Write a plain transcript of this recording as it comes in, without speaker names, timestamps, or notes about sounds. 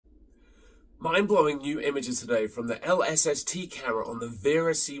Mind-blowing new images today from the LSST camera on the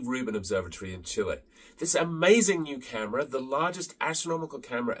Vera C Rubin Observatory in Chile. This amazing new camera, the largest astronomical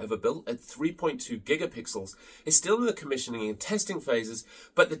camera ever built at 3.2 gigapixels, is still in the commissioning and testing phases,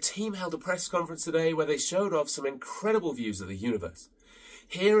 but the team held a press conference today where they showed off some incredible views of the universe.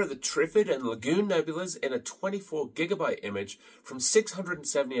 Here are the Trifid and Lagoon nebulas in a 24 gigabyte image from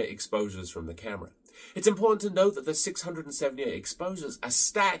 678 exposures from the camera. It's important to note that the 678 exposures are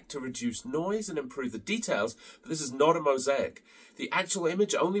stacked to reduce noise and improve the details, but this is not a mosaic. The actual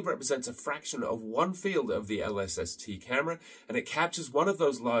image only represents a fraction of one field of the LSST camera, and it captures one of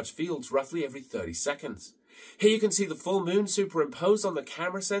those large fields roughly every 30 seconds. Here you can see the full moon superimposed on the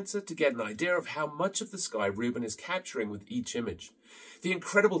camera sensor to get an idea of how much of the sky Rubin is capturing with each image. The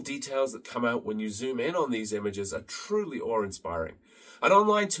incredible details that come out when you zoom in on these images are truly awe-inspiring. An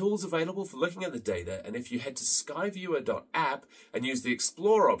online tool is available for looking at the data, and if you head to skyviewer.app and use the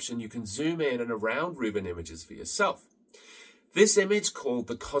Explore option, you can zoom in and around Rubin images for yourself. This image, called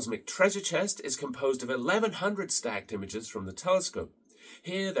the Cosmic Treasure Chest, is composed of 1,100 stacked images from the telescope.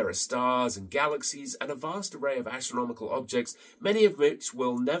 Here there are stars and galaxies and a vast array of astronomical objects, many of which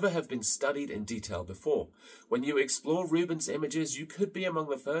will never have been studied in detail before. When you explore Rubin's images, you could be among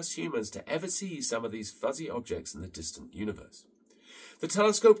the first humans to ever see some of these fuzzy objects in the distant universe. The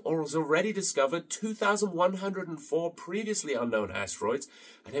telescope has already discovered 2,104 previously unknown asteroids,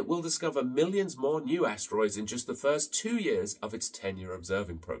 and it will discover millions more new asteroids in just the first 2 years of its 10-year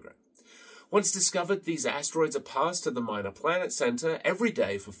observing program. Once discovered, these asteroids are passed to the Minor Planet Center every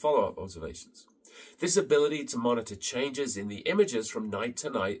day for follow-up observations. This ability to monitor changes in the images from night to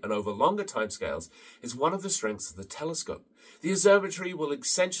night and over longer timescales is one of the strengths of the telescope. The observatory will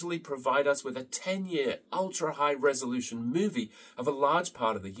essentially provide us with a 10-year ultra-high-resolution movie of a large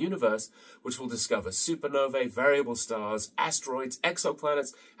part of the universe, which will discover supernovae, variable stars, asteroids,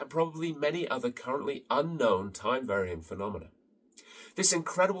 exoplanets, and probably many other currently unknown time-varying phenomena. This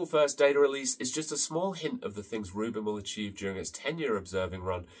incredible first data release is just a small hint of the things Rubin will achieve during its 10-year observing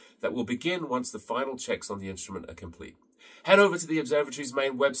run that will begin once the final checks on the instrument are complete. Head over to the observatory's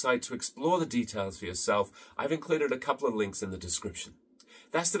main website to explore the details for yourself. I've included a couple of links in the description.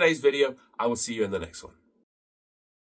 That's today's video. I will see you in the next one.